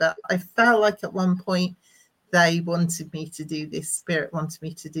mediumship. But I felt like at one point they wanted me to do this, spirit wanted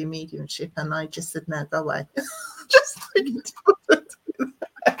me to do mediumship, and I just said, no, go away. Just like, you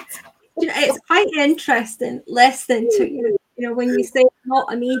know, it's quite interesting listening to you, you know, when you say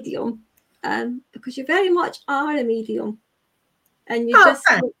not a medium, because you very much are a medium. And you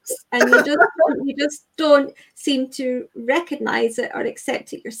just don't seem to recognize it or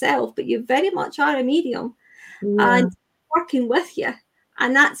accept it yourself, but you very much are a medium, and working with you,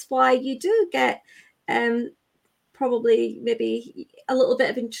 and that's why you do get probably maybe a little bit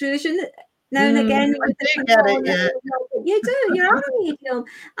of intrusion now and again. I do get it, You do. You're a medium,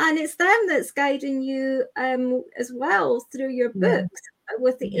 and it's them that's guiding you as well through your books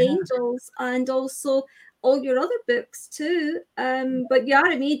with the angels, and also all your other books too. But you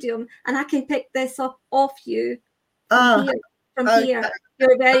are a medium, and I can pick this up off you from here. From here,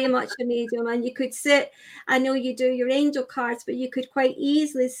 you're very much a medium, and you could sit. I know you do your angel cards, but you could quite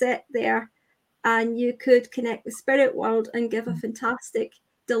easily sit there, and you could connect with spirit world and give a fantastic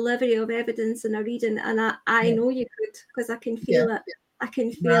delivery of evidence in a reading. And I know you could, because I can feel it. I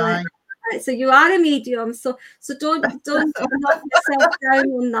can feel it. Right, so you are a medium. So don't knock yourself down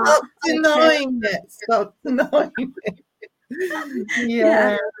on that. Stop denying it.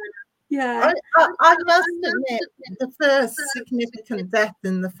 Yeah. I must admit, the first significant death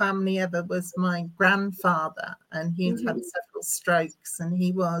in the family ever was my grandfather, and he'd had several strokes, and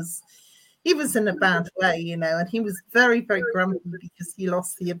he was in a bad way, you know, and he was very, very grumpy because he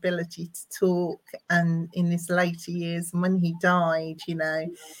lost the ability to talk, and in his later years, and when he died, you know,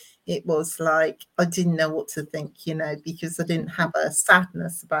 it was like I didn't know what to think, you know, because I didn't have a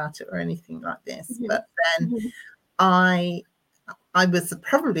sadness about it or anything like this. But then I was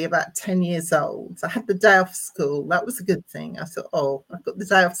probably about 10 years old. I had the day off school. That was a good thing. I thought, oh, I've got the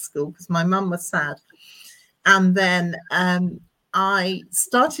day off school because my mum was sad. And then I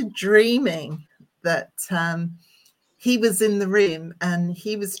started dreaming that he was in the room, and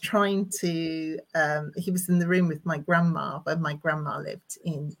he was trying to, he was in the room with my grandma, where my grandma lived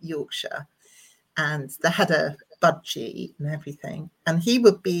in Yorkshire, and they had a budgie and everything. And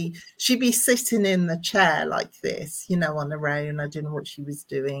she'd be sitting in the chair like this, you know, on her own. I don't know what she was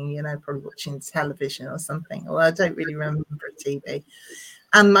doing, you know, probably watching television or something. Well, I don't really remember TV.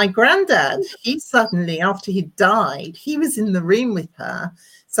 And my granddad, he suddenly, after he died, he was in the room with her.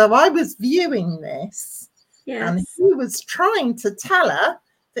 So I was viewing this, and he was trying to tell her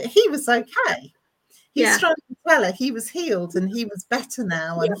that he was okay. He's trying to tell her he was healed and he was better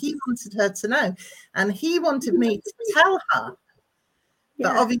now, and he wanted her to know. And he wanted me to tell her.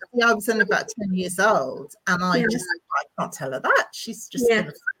 But obviously I was only about 10 years old, and I can't tell her that. She's just going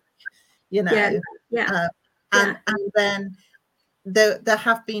to, you know. And then there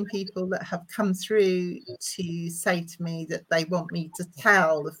have been people that have come through to say to me that they want me to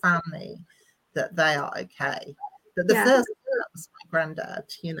tell the family that they are okay. But the first that was my granddad,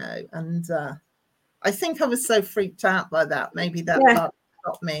 you know, and I think I was so freaked out by that. Maybe that part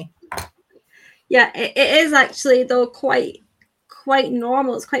got me. Yeah, it is actually, though, quite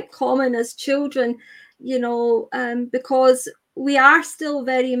normal. It's quite common as children, you know, because we are still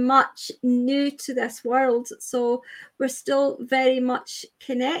very much new to this world. So we're still very much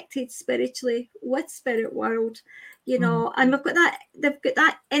connected spiritually with spirit world, you know, and they've got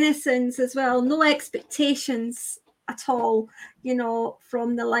that innocence as well, no expectations at all, you know,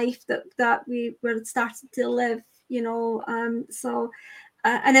 from the life that we were starting to live, you know. And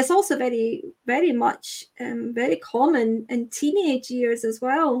it's also very, very much very common in teenage years as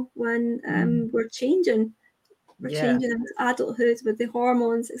well, when we're changing into adulthood with the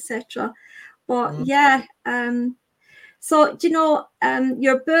hormones, etc. But so do you know,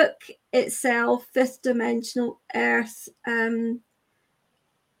 your book itself, Fifth Dimensional Earth, how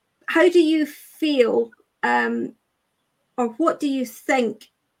do you feel, or what do you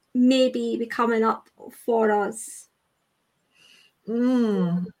think may be coming up for us?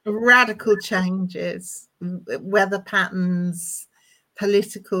 Radical changes, weather patterns,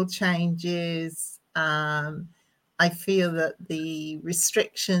 political changes. I feel that the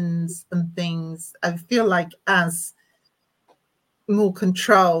restrictions and things, I feel like as more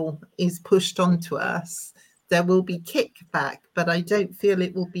control is pushed onto us, there will be kickback, but I don't feel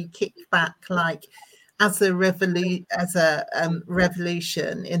it will be kickback like as a revolution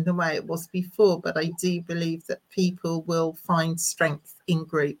in the way it was before. But I do believe that people will find strength in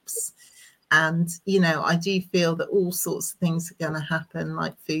groups. And, you know, I do feel that all sorts of things are going to happen,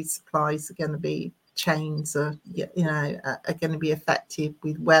 like food supplies are going to be chains are, you know, are going to be affected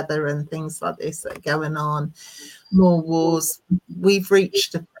with weather and things like this that are going on. More wars. We've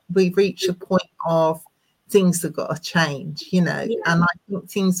reached a point of things have got to change, you know, and I think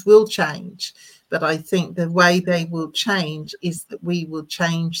things will change. But I think the way they will change is that we will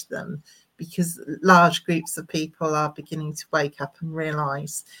change them, because large groups of people are beginning to wake up and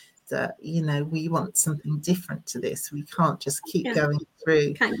realise that, you know, we want something different to this. We can't just keep going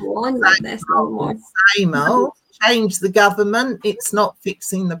through. Can't go on like this anymore. Same old. Change the government. It's not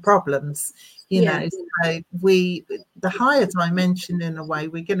fixing the problems. You know, so the higher dimension, in a way,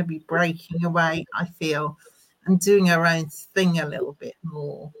 we're going to be breaking away, I feel, and doing our own thing a little bit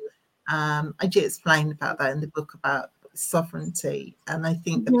more. I do explain about that in the book about sovereignty, and I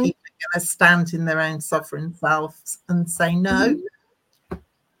think that people are going to stand in their own sovereign selves and say, no,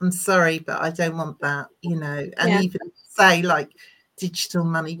 I'm sorry, but I don't want that, you know, and even say like digital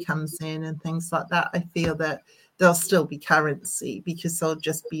money comes in and things like that. I feel that there'll still be currency, because they'll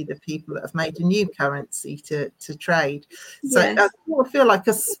just be the people that have made a new currency to trade. So I feel like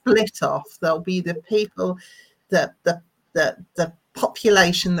a split off. There'll be the people that the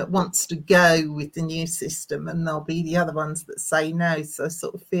population that wants to go with the new system, and there'll be the other ones that say no. So I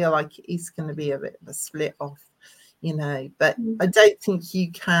sort of feel like it is going to be a bit of a split off, you know. But I don't think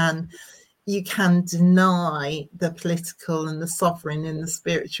you can deny the political and the sovereign and the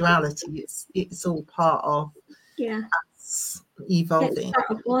spirituality. It's all part of us evolving. It's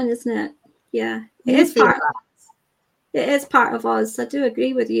part of one, isn't it? Yeah, it is part of us. It is part of us. I do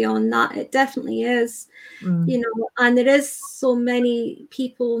agree with you on that. It definitely is. You know, and there is so many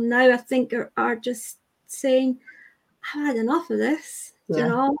people now, I think, are just saying, I've had enough of this, you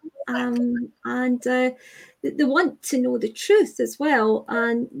know, and they want to know the truth as well,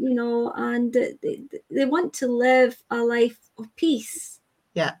 and, you know, and they want to live a life of peace.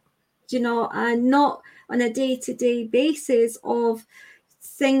 You know, and not on a day-to-day basis of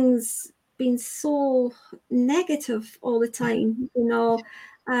things being so negative all the time, you know.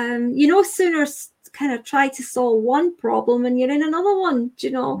 Sooner kind of try to solve one problem and you're in another one,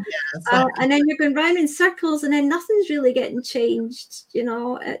 you know. And then you're going round in circles and then nothing's really getting changed, you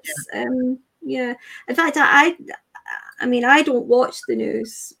know. It's in fact, I mean, I don't watch the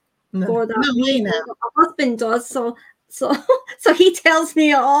news for that reason. My husband does, so he tells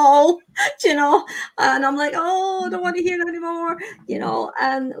me it all, you know, and I'm like, oh, I don't want to hear it anymore, you know.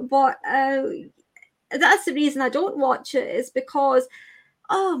 But that's the reason I don't watch it, is because,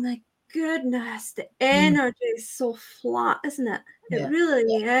 oh my goodness, the energy is so flat, isn't it? It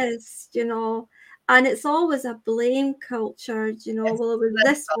really is, you know. And it's always a blame culture, you know. Well, it was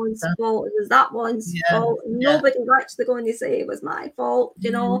this one's fault, it was that one's fault. Nobody's actually going to say it was my fault,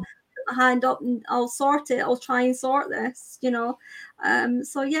 you know. A hand up and I'll sort it. I'll try and sort this, you know.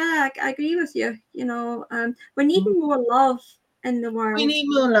 So yeah, I agree with you. You know, we're needing more love in the world. We need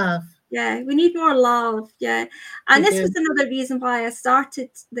more love. Yeah, we need more love. Yeah, and this was another reason why I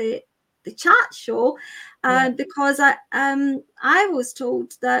started the chat show, because I was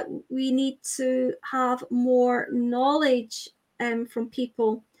told that we need to have more knowledge from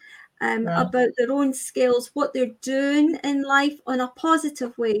people about their own skills, what they're doing in life on a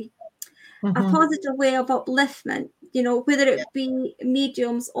positive way. A positive way of upliftment, you know, whether it be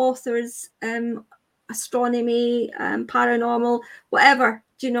mediums, authors, astronomy, paranormal, whatever,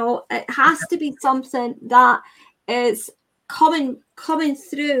 you know. It has to be something that is coming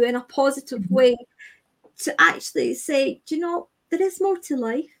through in a positive way to actually say, do you know, there is more to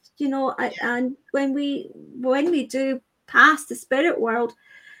life, you know, and when we do pass the spirit world,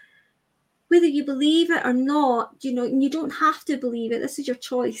 whether you believe it or not, you know, and you don't have to believe it. This is your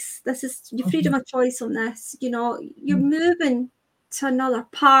choice. This is your freedom of choice on this. You know, you're moving to another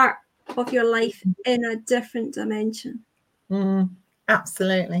part of your life in a different dimension.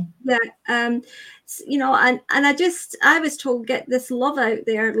 Absolutely. Yeah. You know, and I was told, get this love out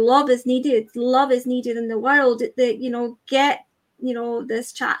there. Love is needed. Love is needed in the world. That, you know, get, you know,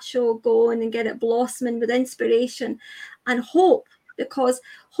 this chat show going and get it blossoming with inspiration and hope, because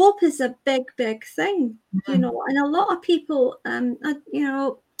hope is a big thing, you know, and a lot of people, you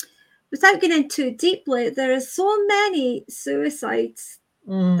know, without getting too deeply, there are so many suicides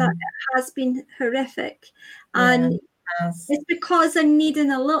that it has been horrific. And it's because they're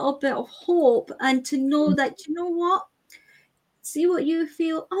needing a little bit of hope, and to know that, you know what, see what you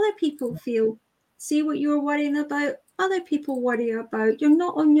feel, other people feel. See what you're worrying about, other people worry about. You're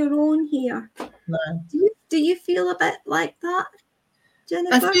not on your own here. No. Do you feel a bit like that,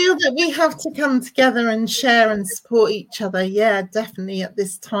 Jennifer? I feel that we have to come together and share and support each other. Yeah, definitely at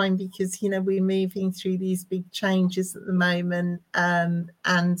this time, because, you know, we're moving through these big changes at the moment.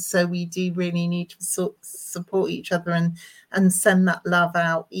 And so we do really need to support each other and send that love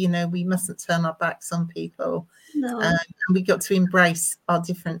out. You know, we mustn't turn our backs on people. No. And we got to embrace our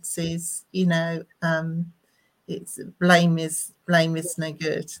differences. You know, it's blame is no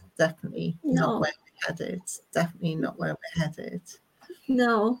good. Definitely not where we're headed. Definitely not where we're headed.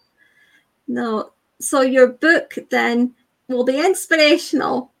 No. So your book then will be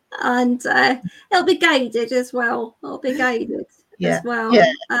inspirational, and it'll be guided as well. It'll be guided as well.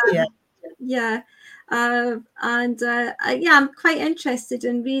 Yeah. I'm quite interested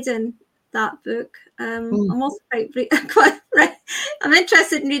in reading that book. I'm also I'm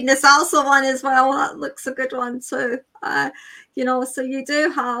interested in reading the Salsa one as well. That looks a good one too. You know, so you do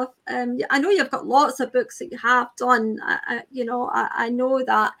have, I know you've got lots of books that you have done. You know, I know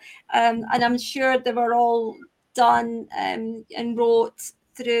that, and I'm sure they were all done and wrote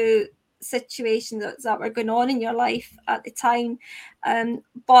through situations that were going on in your life at the time.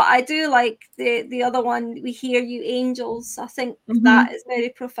 But I do like the other one, We Hear You Angels. I think that is very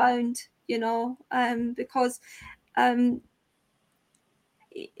profound, you know, because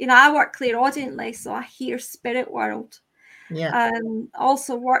you know, I work clairaudiently, so I hear spirit world.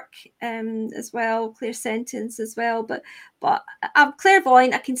 Also work as well, clairsentience as well, but I'm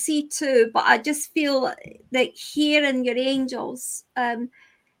clairvoyant, I can see too, but I just feel like hearing your angels,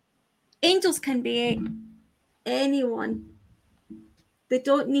 angels can be anyone. They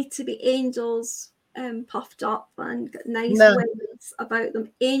don't need to be angels puffed up and got nice wings about them.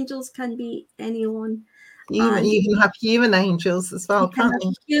 Angels can be anyone. You can have human angels as well, can't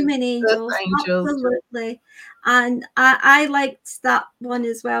you? Human angels, absolutely. And I liked that one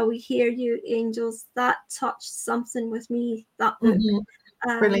as well. We Hear You Angels. That touched something with me, that book.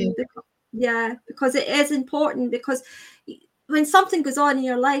 Brilliant. Because it is important, because when something goes on in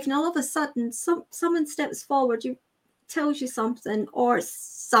your life and all of a sudden someone steps forward, tells you something, or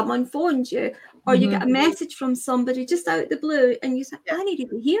someone phones you, or you get a message from somebody just out of the blue, and you say, I needed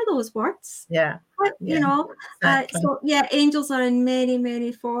to hear those words. You know, exactly. So angels are in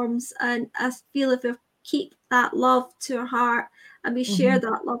many forms, and I feel if we keep that love to our heart and we share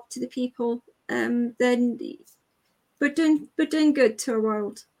that love to the people, then we're doing good to our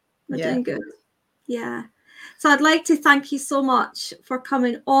world. We're doing good. So I'd like to thank you so much for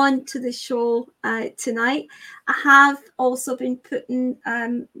coming on to the show tonight. I have also been putting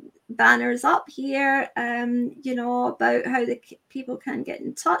banners up here, you know, about how the people can get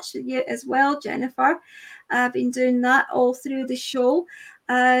in touch with you as well, Jennifer. I've been doing that all through the show.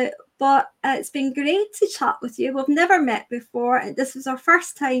 But it's been great to chat with you. We've never met before. This was our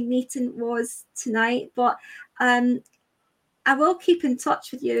first time meeting was tonight, but I will keep in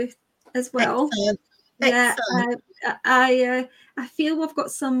touch with you as well. Excellent. I feel we've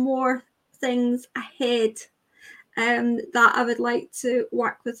got some more things ahead that I would like to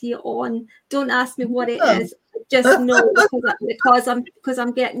work with you on. Don't ask me what it is. Just know because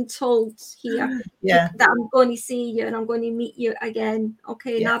I'm getting told here that I'm going to see you and I'm going to meet you again.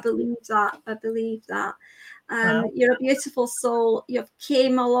 Okay, and I believe that. Wow. You're a beautiful soul. You've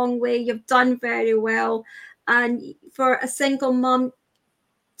came a long way. You've done very well, and for a single mum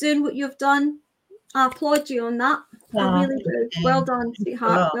doing what you've done, I applaud you on that. I really do. Well done,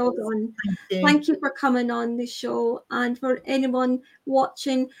 sweetheart. Well done. Thank you for coming on the show. And for anyone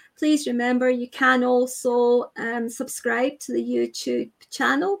watching, please remember you can also subscribe to the YouTube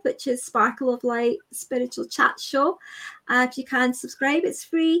channel, which is Sparkle of Light Spiritual Chat Show. If you can subscribe, it's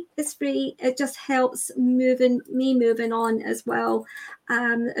free. It's free. It just helps moving on as well.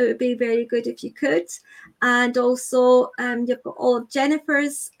 It would be very good if you could. And also, you've got all of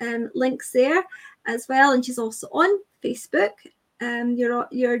Jennifer's links there as well, and she's also on Facebook.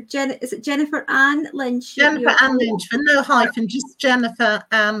 Is it Jennifer Ann Lynch? Jennifer Ann Lynch, for no hyphen, just Jennifer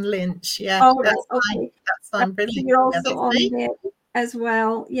Ann Lynch. Yeah, all right, that's okay. fine. That's fine. So Brilliant. you're also on there as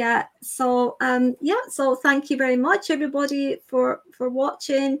well. Yeah. So so thank you very much, everybody, for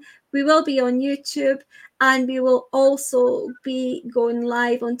watching. We will be on YouTube, and we will also be going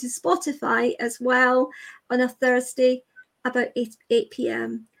live onto Spotify as well on a Thursday about 8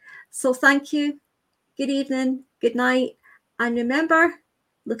 p.m. So thank you. Good evening, good night, and remember,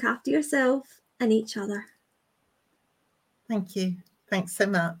 look after yourself and each other. Thank you. Thanks so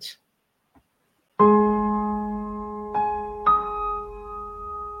much.